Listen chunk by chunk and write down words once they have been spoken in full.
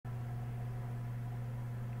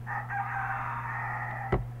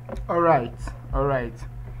All right.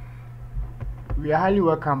 We are highly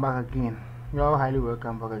welcome back again. We are all highly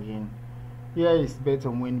welcome back again. Here is Bet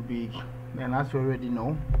on Win Big, and as you already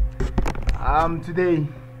know, today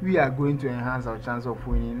we are going to enhance our chance of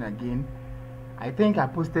winning again. I think I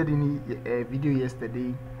posted in a video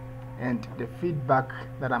yesterday, and the feedback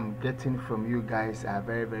that I'm getting from you guys are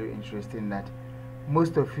very, very interesting. That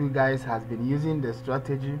most of you guys has been using the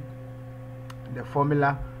strategy, the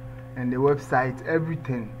formula, and the website,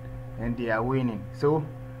 everything, and they are winning. So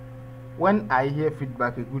when I hear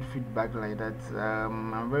feedback, a good feedback like that,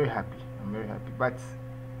 I'm very happy. But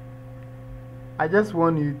I just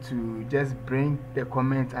want you to just bring the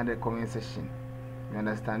comment and the comment section. You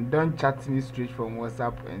understand? Don't chat me straight from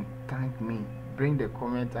WhatsApp and thank me. Bring the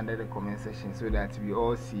comment under the comment section so that we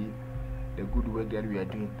all see the good work that we are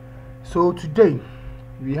doing. So today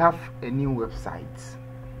we have a new website.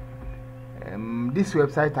 This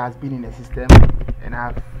website has been in the system, and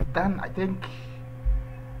I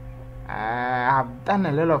have done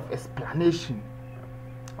a lot of explanation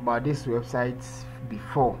about this website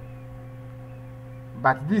before,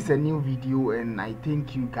 but this is a new video, and I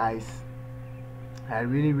think you guys are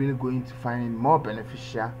really going to find it more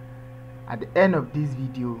beneficial. At the end of this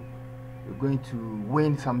video, you're going to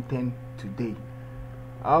win something today.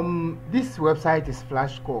 This website is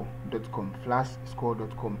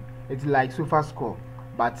FlashScore.com. It's like SofaScore,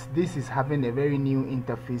 but this is having a very new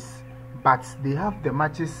interface. But they have the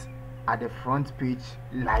matches at the front page,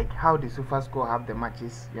 like how the SofaScore have the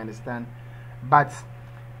matches. You understand? But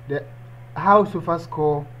how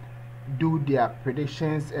SofaScore do their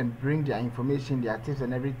predictions and bring their information, their tips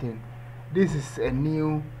and everything, this is a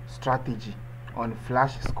new strategy on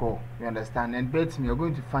FlashScore. You understand? And bet me, you're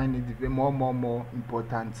going to find it more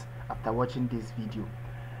important after watching this video.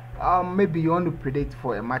 Maybe you want to predict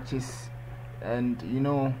for a matches, and you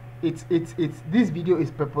know it's this video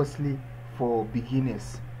is purposely for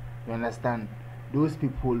beginners. You understand? Those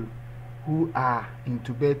people who are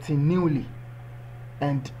into betting newly,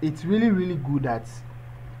 and it's really good that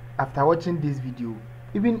after watching this video,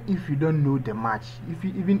 even if you don't know the match,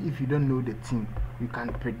 even if you don't know the team, you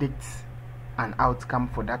can predict an outcome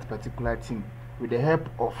for that particular team with the help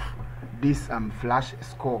of this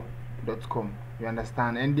FlashScore.com. You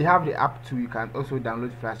understand? And they have the app too. You can also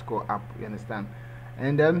download FlashScore app. You understand?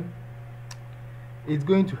 And it's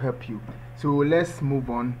going to help you. So let's move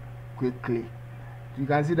on quickly. You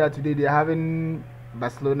can see that today they're having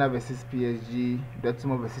Barcelona versus PSG,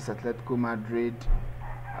 Dortmund versus Atletico Madrid.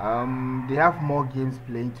 They have more games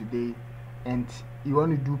playing today, and you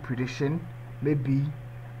want to do prediction. Maybe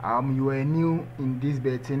you are new in this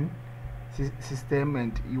betting system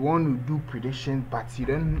and you want to do prediction, but you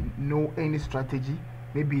don't know any strategy.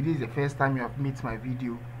 Maybe this is the first time you have met my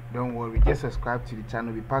video. Don't worry, just subscribe to the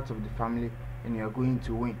channel, be part of the family, and you are going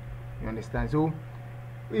to win. You understand? So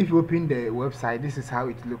if you open the website, this is how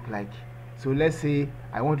it look like. So let's say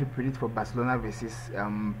I want to predict for Barcelona versus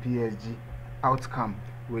PSG outcome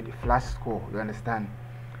with FlashScore. You understand?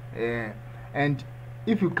 And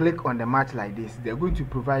if you click on the match like this, they're going to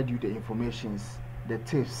provide you the informations, the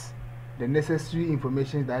tips, the necessary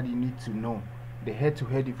information that you need to know, the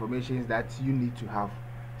head-to-head information that you need to have.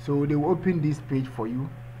 So they will open this page for you,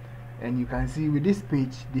 and you can see with this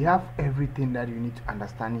page they have everything that you need to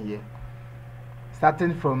understand here.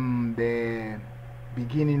 Starting from the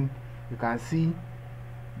beginning, you can see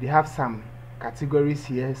they have some categories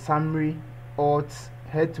here: summary, odds,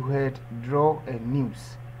 head-to-head, draw, and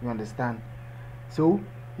news. You understand? So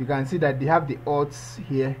you can see that they have the odds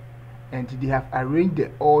here, and they have arranged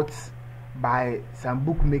the odds by some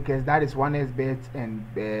bookmakers, that is 1xBet and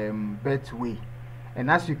Betway. And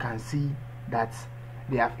as you can see that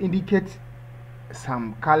they have indicated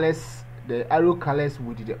some colors, the arrow colors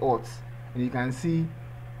with the odds, and you can see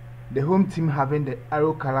the home team having the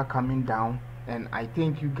arrow color coming down. And I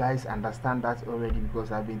think you guys understand that already,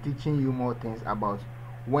 because I've been teaching you more things about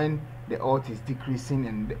when the odds is decreasing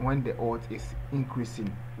and when the odds is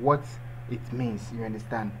increasing, what it means. You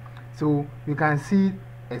understand? So you can see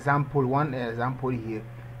one example here.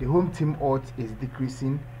 The home team odds is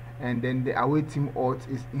decreasing, and then the away team odds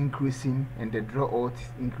is increasing, and the draw odds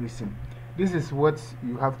is increasing. This is what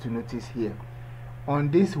you have to notice here. On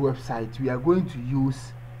this website, we are going to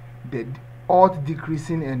use the odds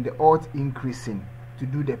decreasing and the odds increasing to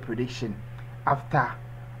do the prediction after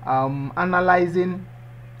analyzing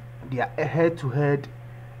their head-to-head,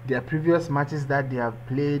 their previous matches that they have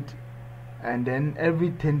played, and then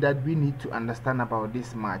everything that we need to understand about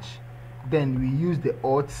this match. Then we use the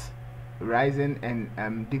odds rising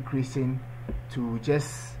and decreasing to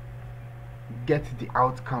just get the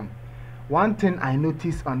outcome. One thing I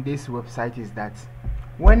noticed on this website is that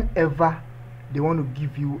whenever they want to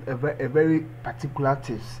give you a very particular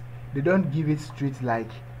tips, they don't give it straight like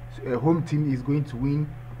a home team is going to win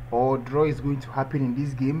or draw is going to happen in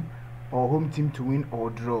this game, or home team to win or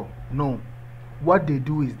draw. No, what they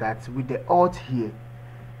do is that with the odds here,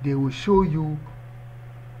 they will show you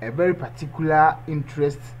a very particular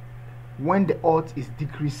interest when the odds is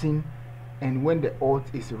decreasing and when the odds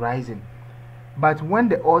is rising. But when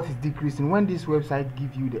the odds is decreasing, when this website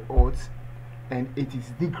give you the odds and it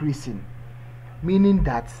is decreasing, meaning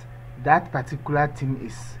that that particular team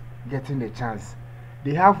is getting a chance.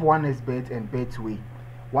 They have 1xbet and betway.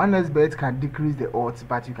 1xbet can decrease the odds,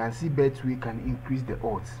 but you can see betway can increase the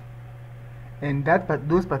odds. And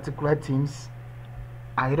those particular teams,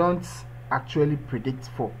 I don't actually predict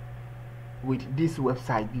for with this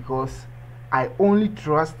website, because I only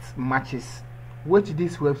trust matches which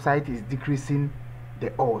this website is decreasing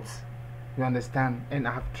the odds. You understand? And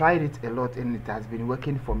I have tried it a lot and it has been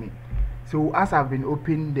working for me. So as I've been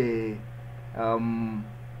opening the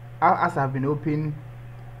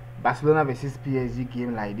Barcelona versus PSG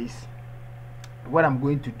game like this, what I'm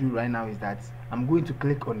going to do right now is that I'm going to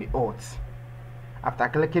click on the odds. After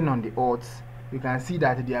clicking on the odds, you can see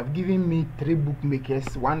that they have given me 3 bookmakers: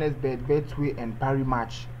 1xbet, betway and Paris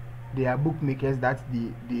Match. They are bookmakers that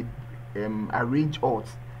they arrange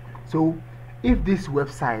odds. So if this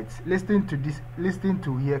website, listen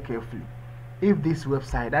to here carefully, if this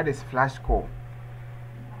website, that is FlashScore,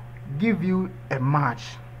 give you a match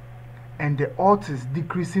and the odds is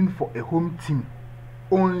decreasing for a home team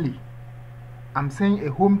only, I'm saying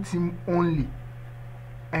a home team only,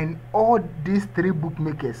 and all these 3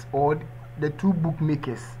 bookmakers or the 2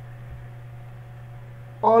 bookmakers,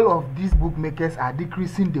 all of these bookmakers are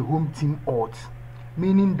decreasing the home team odds,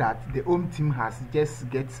 meaning that the home team has just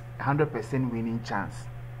gets 100% winning chance.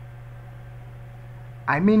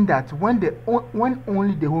 I mean that when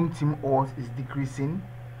only the home team odds is decreasing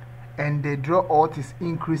and the draw odds is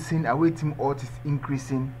increasing, away team odds is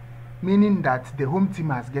increasing, meaning that the home team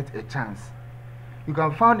has get a chance. You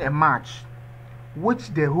can find a match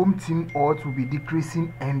which the home team odds will be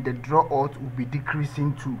decreasing and the draw odds will be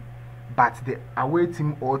decreasing too, but the away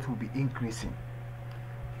team odds will be increasing.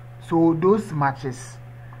 So those matches,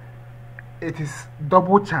 it is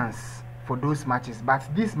double chance for those matches. But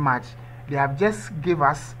this match, they have just give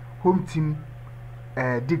us home team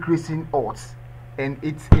decreasing odds, and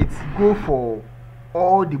it's go for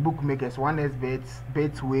all the bookmakers: 1xbet,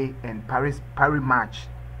 betway and Paris Match.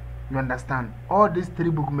 You understand? All these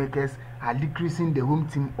 3 bookmakers are decreasing the home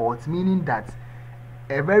team odds, meaning that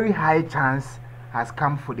a very high chance has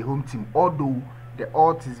come for the home team, although the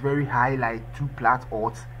odds is very high, like 2 flat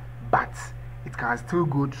odds, but it can still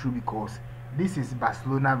go through because this is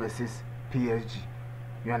Barcelona versus PSG.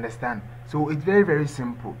 You understand? So it's very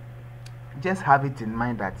simple. Just have it in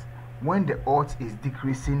mind that when the odds is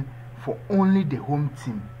decreasing for only the home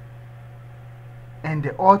team and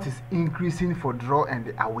the odds is increasing for draw and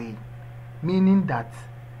the away, meaning that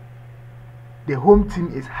the home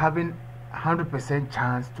team is having 100%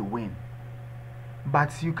 chance to win.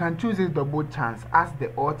 But you can choose a double chance, as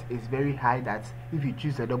the odds is very high that if you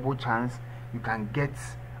choose a double chance, you can get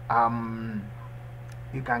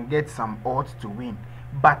some odds to win.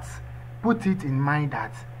 But put it in mind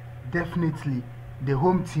that definitely the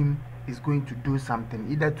home team is going to do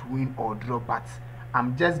something, either to win or draw. But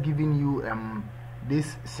I'm just giving you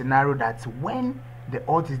this scenario that when the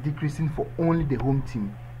odds is decreasing for only the home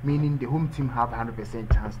team, meaning the home team have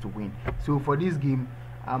 100% chance to win. So for this game,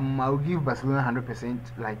 I'll give Barcelona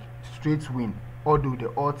 100% like straight win, although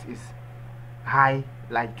the odds is high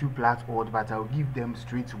like 2 plus odds, but I'll give them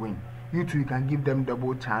straight win. You too, you can give them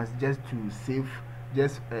double chance just to save,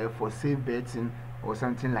 for safe betting or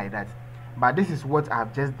something like that. But this is what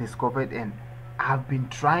I've just discovered, and I've been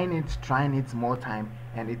trying it more time,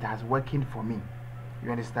 and it has working for me.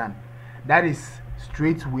 You understand? That is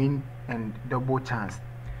straight win and double chance.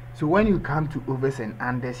 So when you come to overs and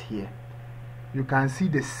unders here, you can see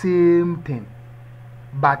the same thing.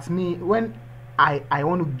 But me, when I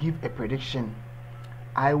want to give a prediction,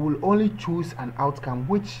 I will only choose an outcome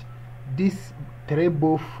which these 3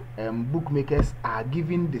 both bookmakers are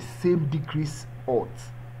giving the same decrease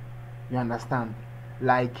odds. You understand?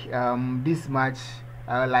 Like this match,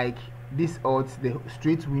 like this odds, the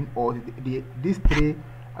straight win odds, these 3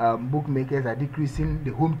 bookmakers are decreasing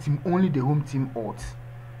the home team, only the home team odds,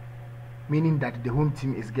 meaning that the home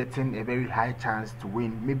team is getting a very high chance to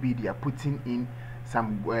win. Maybe they are putting in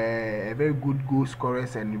some very good goal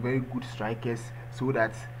scorers and very good strikers, so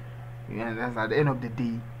that at the end of the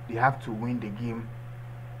day they have to win the game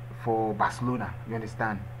for Barcelona. You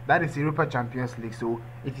understand? That is Europa Champions League, so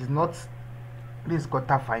it is not this is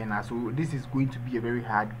quarter final, so this is going to be a very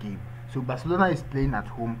hard game. So Barcelona is playing at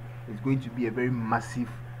home. It's going to be a very massive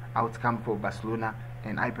outcome for Barcelona,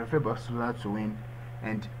 and I prefer Barcelona to win.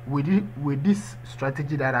 And with this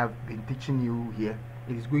strategy that I've been teaching you here,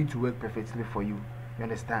 it is going to work perfectly for you. You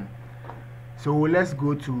understand? So let's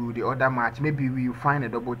go to the other match. Maybe we'll find a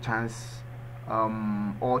double chance,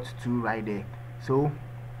 odd 2 right there. So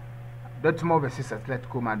Dortmund versus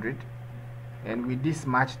Atletico Madrid. And with this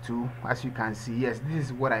match too, as you can see, yes, this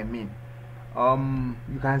is what I mean.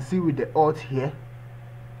 You can see with the odds here,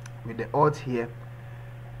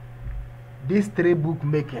 these 3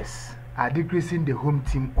 bookmakers are decreasing the home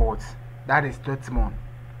team odds, that is Dortmund.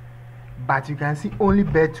 But you can see only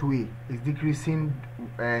Betway is decreasing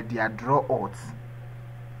their draw odds.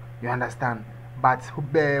 You understand? But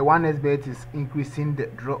 1xBet is increasing the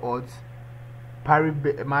draw odds. Paris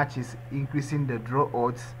match is increasing the draw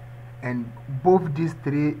odds, and both these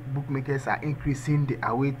 3 bookmakers are increasing the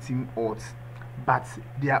away team odds. But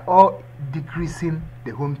they are all decreasing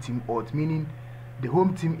the home team odds, meaning the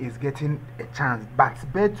home team is getting a chance. But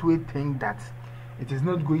Betway think that it is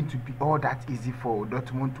not going to be all that easy for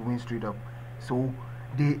Dortmund to win straight up, so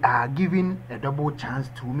they are giving a double chance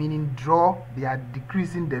to, meaning draw. They are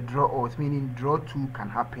decreasing the draw odds, meaning draw 2 can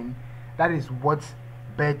happen. That is what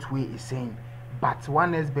Betway is saying. But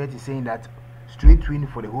 1xBet is saying that straight win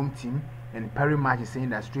for the home team, and Paris match is saying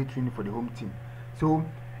that straight win for the home team. So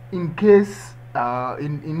in case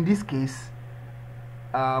in this case,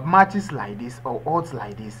 matches like this or odds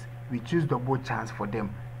like this, we choose double chance for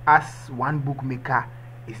them, as one bookmaker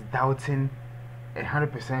is doubting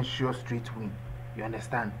 100% sure straight win. You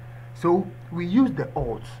understand? So we use the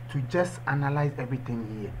odds to just analyze everything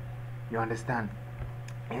here. You understand?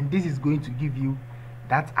 And this is going to give you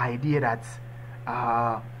that idea that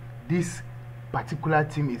this particular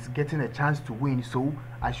team is getting a chance to win, so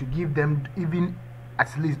I should give them even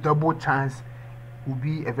at least double chance. Will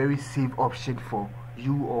be a very safe option for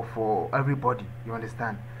you or for everybody. You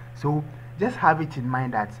understand? So just have it in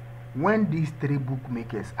mind that when these 3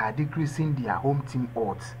 bookmakers are decreasing their home team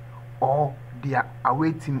odds, or their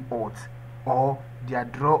away team odds, or their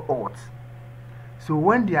draw odds, so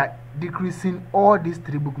when they are decreasing, all these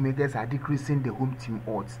 3 bookmakers are decreasing the home team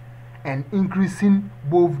odds and increasing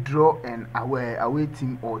both draw and away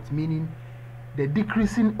team odds, meaning the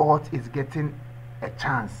decreasing odds is getting a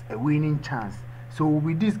chance, a winning chance. So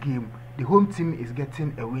with this game, the home team is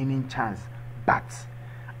getting a winning chance. But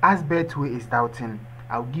as Betway is doubting,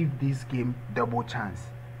 I'll give this game double chance.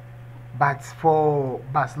 But for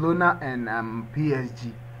Barcelona and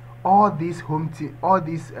PSG, all these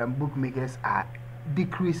bookmakers are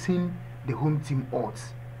decreasing the home team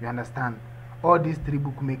odds. You understand? All these 3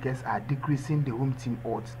 bookmakers are decreasing the home team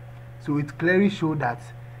odds. So it clearly shows that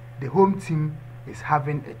the home team is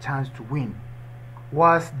having a chance to win,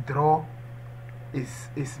 whilst draw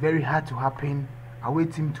is very hard to happen. Away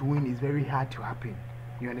team to win is very hard to happen.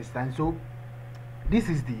 You understand? So this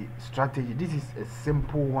is the strategy. This is a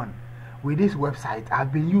simple one. With this website,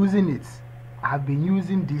 I've been using it. I've been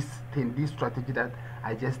using this strategy that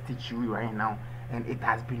I just teach you right now, and it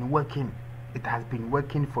has been working. It has been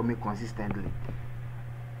working for me consistently.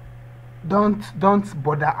 Don't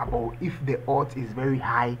bother about if the odds is very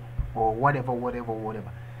high or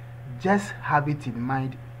whatever. Just have it in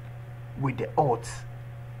mind with the odds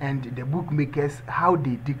and the bookmakers, how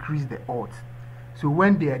they decrease the odds. So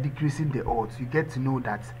when they are decreasing the odds, you get to know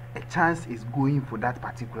that a chance is going for that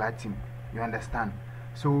particular team. You understand?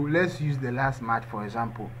 So let's use the last match for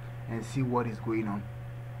example and see what is going on.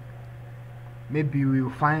 Maybe we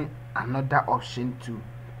will find another option too,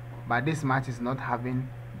 but this match is not having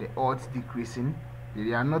the odds decreasing.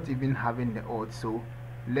 They are not even having the odds. So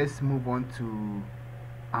let's move on to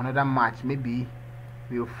another match. Maybe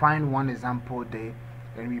we'll find one example there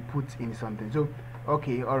and we put in something. So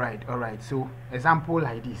okay, all right, so example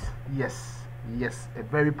like this. Yes, a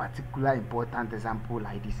very particular important example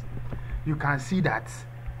like this. You can see that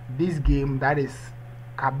this game, that is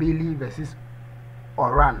Kabylie versus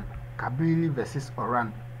Oran,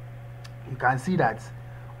 you can see that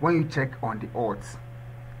when you check on the odds,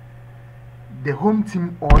 the home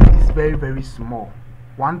team odds is very small,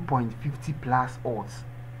 1.50 plus odds,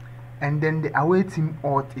 and then the away team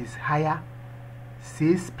odds is higher,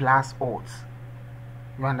 6 plus odds.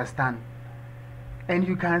 You understand? And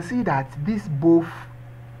you can see that these both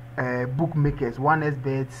bookmakers,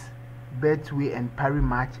 1xBet, Betway and Paris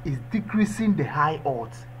match, is decreasing the high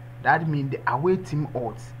odds. That means the away team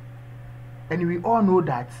odds. And we all know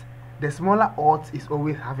that the smaller odds is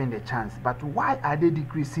always having the chance. But why are they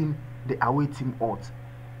decreasing the away team odds?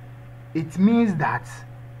 It means that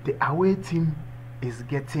the away team is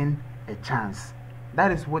getting a chance.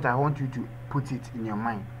 That is what I want you to put it in your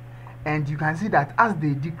mind. And you can see that as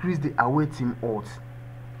they decrease the away team odds,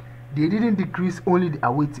 they didn't decrease only the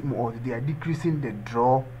away team odds, they are decreasing the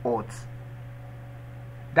draw odds.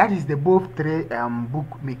 That is the both three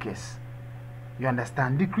bookmakers. You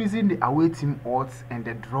understand? Decreasing the away team odds and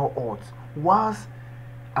the draw odds, whilst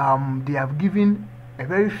they have given a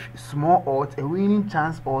very small odds, a winning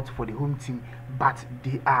chance odds for the home team, but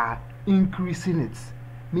they are increasing it,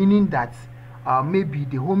 meaning that maybe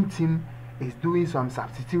the home team is doing some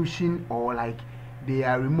substitution, or like they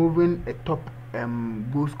are removing a top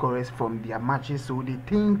goal scorers from their matches, so they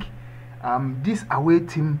think this away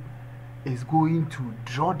team is going to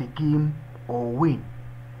draw the game or win,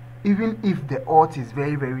 even if the odds is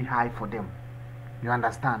very, very high for them. You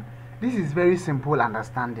understand? This is very simple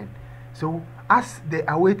understanding. So as the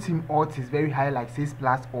away team odds is very high, like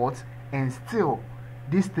 6+ odds, and still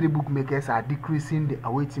these three bookmakers are decreasing the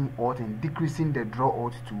away team odds and decreasing the draw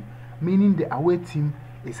odds too, meaning the away team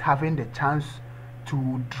is having the chance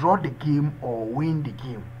to draw the game or win the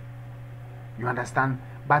game. You understand?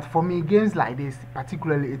 But for me, games like this,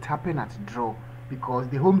 particularly, it happened at draw because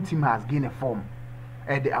the home team has gained a form.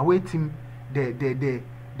 The away team, the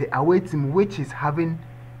away team which is having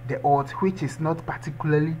the odds, which is not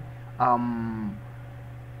particularly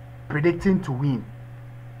predicting to win,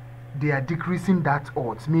 they are decreasing that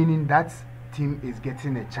odds, meaning that team is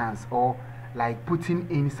getting a chance, or like putting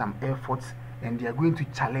in some efforts, and they are going to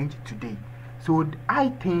challenge today. So I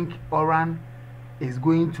think Oran is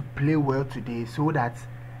going to play well today so that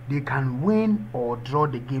they can win or draw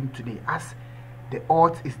the game today, as the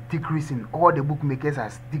odds is decreasing. All the bookmakers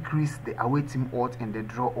has decreased the away team odds and the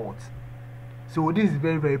draw odds. So this is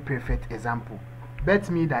very, very perfect example. Bet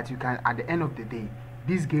me that you can, at the end of the day,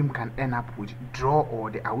 this game can end up with draw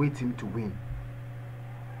or the away team to win.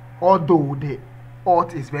 Although the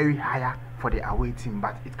odds is very higher for the away team,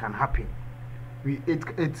 but it can happen.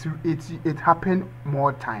 It happened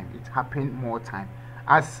more time. It happened more time,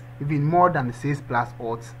 as even more than 6+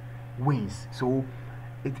 odds wins. So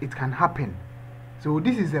it can happen. So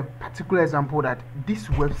this is a particular example that this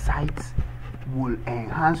website will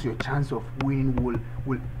enhance your chance of winning,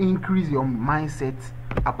 will increase your mindset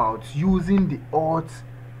about using the odds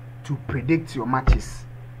to predict your matches.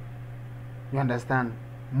 You understand?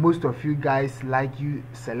 Most of you guys like you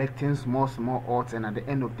selecting small odds, and at the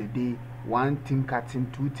end of the day, one team cutting,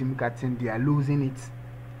 two team cutting, they are losing it.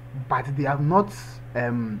 But they have not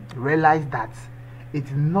realized that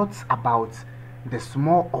it's not about the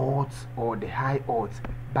small odds or the high odds,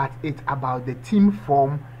 but it's about the team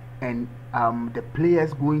form and the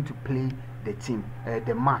players going to play the team,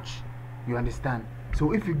 the match. You understand?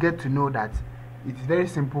 So if you get to know that, it's very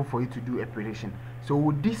simple for you to do a prediction.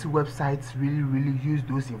 So these websites really use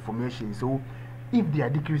those information. So if they are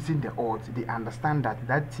decreasing the odds, they understand that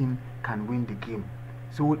that team can win the game.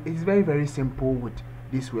 So it's very simple with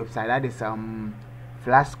this website. That is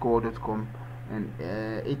FlashScore.com, and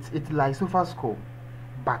it's like SofaScore,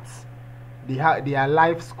 but they are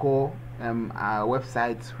live score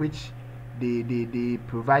websites which they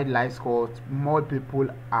provide live scores. More people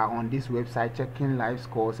are on this website checking live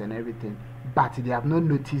scores and everything, but they have not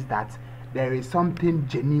noticed that there is something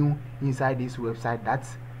genuine inside this website that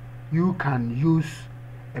you can use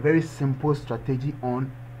a very simple strategy on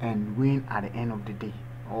and win at the end of the day,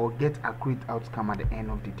 or get accurate outcome at the end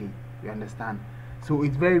of the day. You understand? So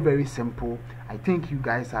it's very simple. I think you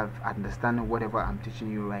guys have understanding whatever I'm teaching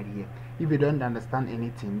you right here. If you don't understand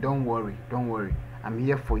anything, don't worry, I'm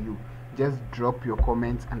here for you. Just drop your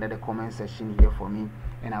comments under the comment section here for me,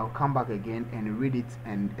 and I'll come back again and read it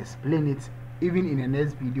and explain it. Even in the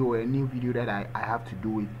next video or a new video that I have to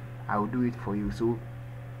do it, I will do it for you, so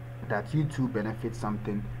that you too benefit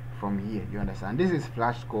something from here. You understand? This is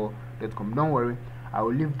FlashScore.com. Don't worry, I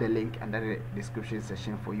will leave the link under the description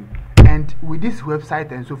section for you. And with this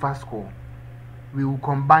website and SofaScore, we will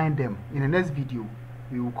combine them in the next video.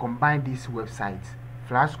 We will combine these websites,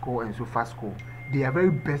 FlashScore and SofaScore. They are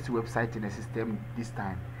very best websites in the system this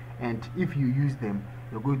time, and if you use them,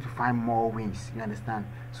 you're going to find more wins. You understand?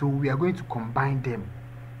 So we are going to combine them.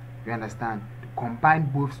 You understand?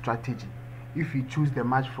 Combine both strategy. If you choose the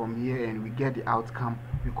match from here and we get the outcome,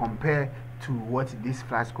 we compare to what this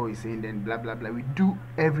FlashScore is saying, then blah blah blah. We do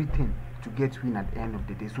everything to get win at the end of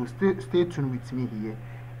the day. So stay tuned with me here,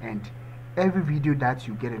 and every video that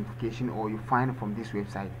you get notification or you find from this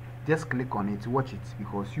website, just click on it, watch it,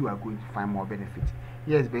 because you are going to find more benefit.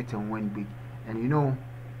 Here's better and win big. And you know,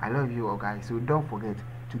 I love you all guys, so don't forget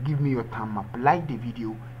to give me your thumb up, like the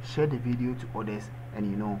video, share the video to others, and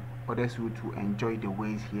you know, others will to enjoy the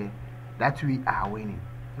ways here that we are winning.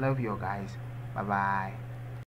 Love you all guys. Bye bye.